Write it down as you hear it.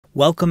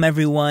Welcome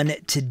everyone.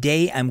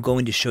 Today I'm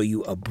going to show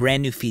you a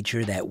brand new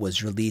feature that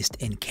was released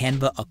in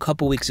Canva a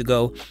couple weeks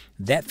ago.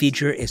 That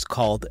feature is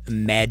called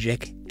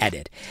Magic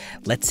Edit.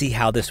 Let's see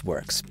how this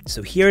works.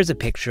 So here's a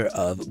picture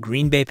of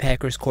Green Bay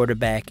Packers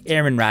quarterback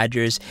Aaron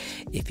Rodgers.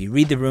 If you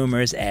read the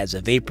rumors, as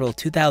of April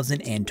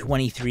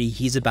 2023,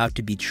 he's about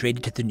to be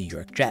traded to the New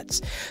York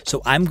Jets.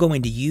 So I'm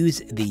going to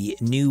use the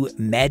new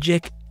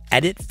Magic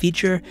Edit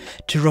feature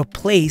to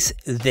replace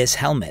this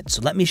helmet.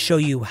 So let me show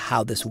you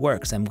how this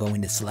works. I'm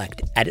going to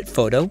select Edit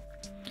Photo,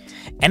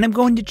 and I'm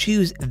going to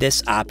choose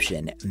this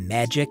option,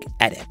 Magic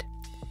Edit.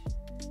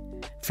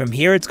 From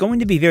here, it's going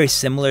to be very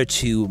similar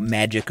to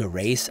Magic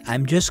Erase.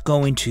 I'm just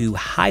going to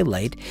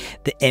highlight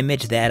the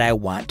image that I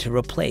want to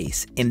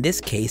replace. In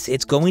this case,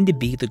 it's going to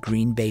be the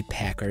Green Bay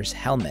Packers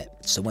helmet.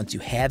 So once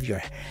you have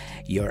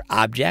your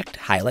object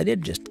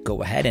highlighted, just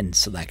go ahead and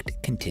select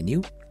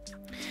Continue.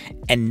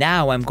 And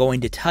now I'm going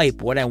to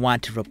type what I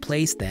want to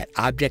replace that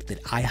object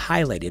that I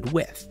highlighted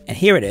with. And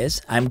here it is.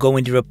 I'm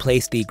going to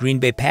replace the Green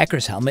Bay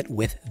Packers helmet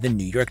with the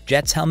New York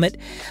Jets helmet.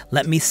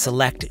 Let me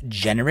select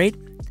Generate.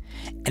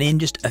 And in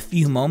just a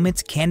few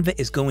moments, Canva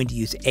is going to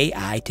use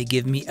AI to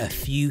give me a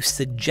few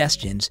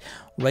suggestions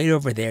right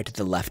over there to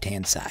the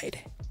left-hand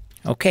side.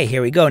 Okay,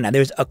 here we go. Now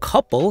there's a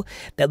couple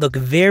that look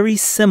very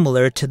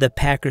similar to the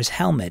Packers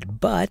helmet,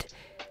 but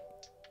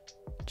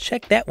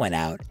check that one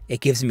out.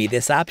 It gives me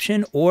this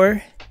option,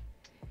 or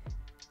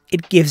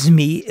it gives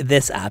me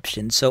this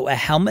option. So a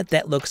helmet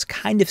that looks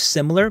kind of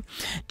similar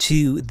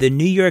to the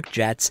New York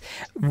Jets,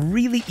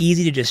 really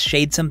easy to just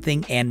shade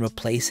something and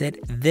replace it.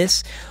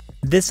 This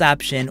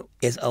option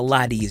is a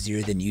lot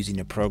easier than using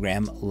a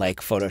program like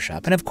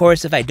Photoshop. And of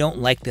course, if I don't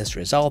like this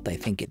result, I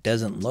think it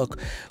doesn't look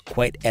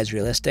quite as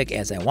realistic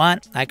as I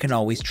want, I can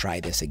always try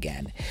this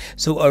again.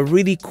 So a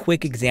really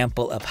quick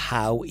example of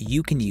how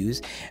you can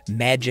use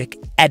Magic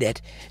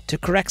Edit to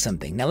correct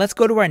something. Now let's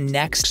go to our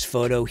next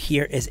photo.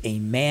 Here is a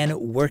man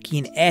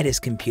working at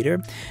his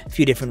computer. A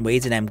few different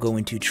ways that I'm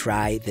going to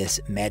try this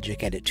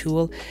Magic Edit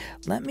tool.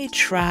 Let me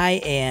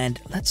try and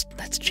let's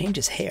change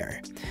his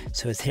hair.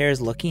 So his hair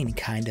is looking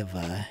kind of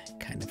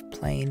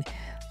plain.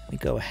 Let me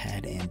go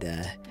ahead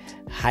and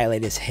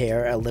highlight his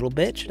hair a little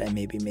bit. Should I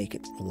maybe make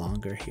it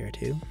longer here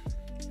too?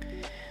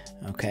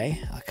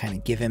 Okay, I'll kind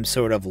of give him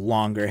sort of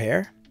longer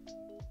hair.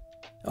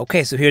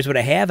 Okay, so here's what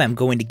I have. I'm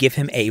going to give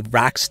him a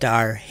rock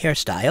star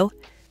hairstyle.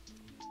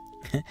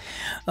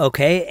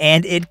 Okay,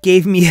 and it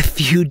gave me a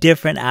few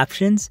different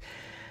options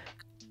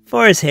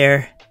for his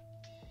hair.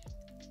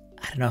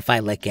 I don't know if I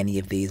like any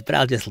of these, but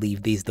I'll just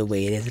leave these the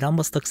way it is. It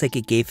almost looks like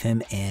it gave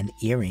him an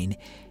earring.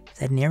 Is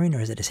that an earring or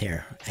is it his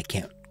hair? I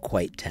can't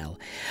quite tell.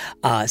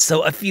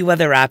 So a few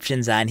other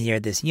options on here.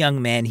 This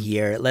young man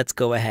here, let's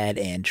go ahead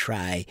and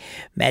try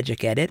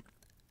Magic Edit.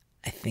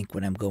 I think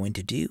what I'm going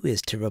to do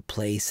is to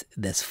replace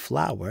this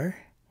flower.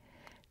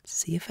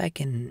 See if I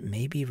can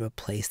maybe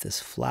replace this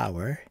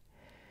flower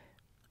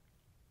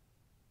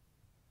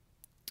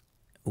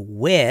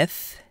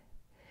with...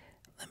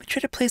 Let me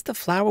try to place the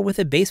flower with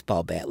a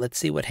baseball bat. Let's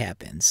see what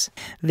happens.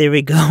 There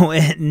we go.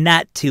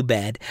 Not too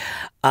bad.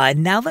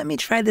 Now let me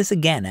try this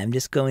again. I'm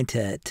just going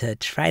to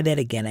try that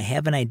again. I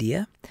have an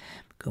idea. I'm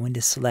going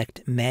to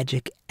select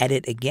Magic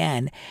Edit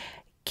again.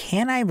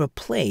 Can I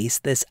replace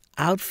this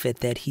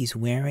outfit that he's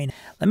wearing?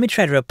 Let me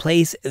try to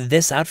replace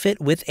this outfit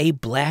with a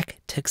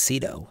black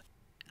tuxedo.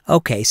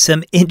 Okay,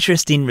 some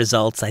interesting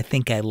results. I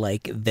think I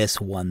like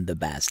this one the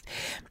best.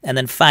 And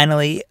then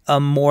finally, a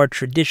more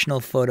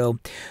traditional photo.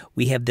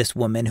 We have this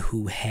woman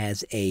who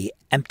has an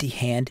empty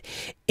hand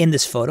in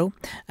this photo.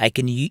 I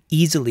can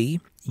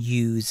easily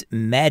use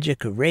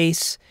Magic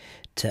Erase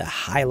to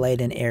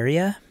highlight an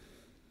area,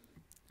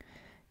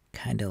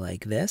 kind of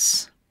like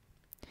this.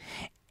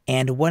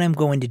 And what I'm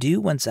going to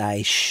do once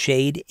I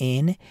shade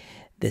in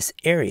this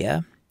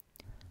area,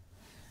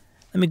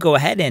 let me go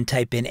ahead and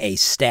type in a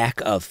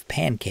stack of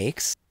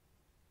pancakes.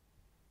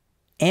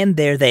 And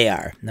there they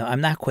are. Now,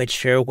 I'm not quite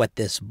sure what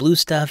this blue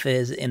stuff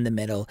is in the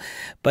middle,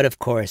 but of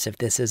course, if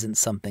this isn't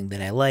something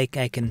that I like,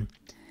 I can...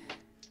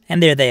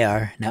 And there they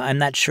are. Now, I'm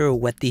not sure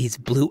what these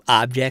blue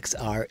objects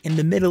are in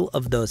the middle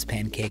of those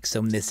pancakes,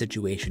 so in this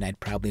situation, I'd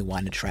probably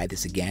want to try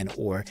this again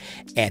or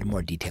add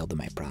more detail to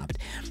my prompt.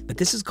 But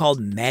this is called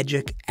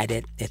Magic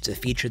Edit. It's a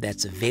feature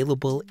that's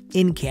available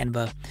in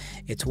Canva.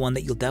 It's one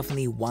that you'll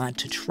definitely want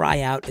to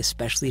try out,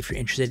 especially if you're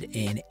interested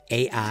in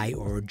AI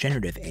or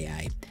generative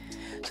AI.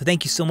 So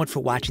thank you so much for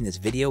watching this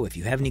video. If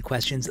you have any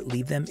questions,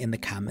 leave them in the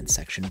comments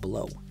section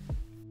below.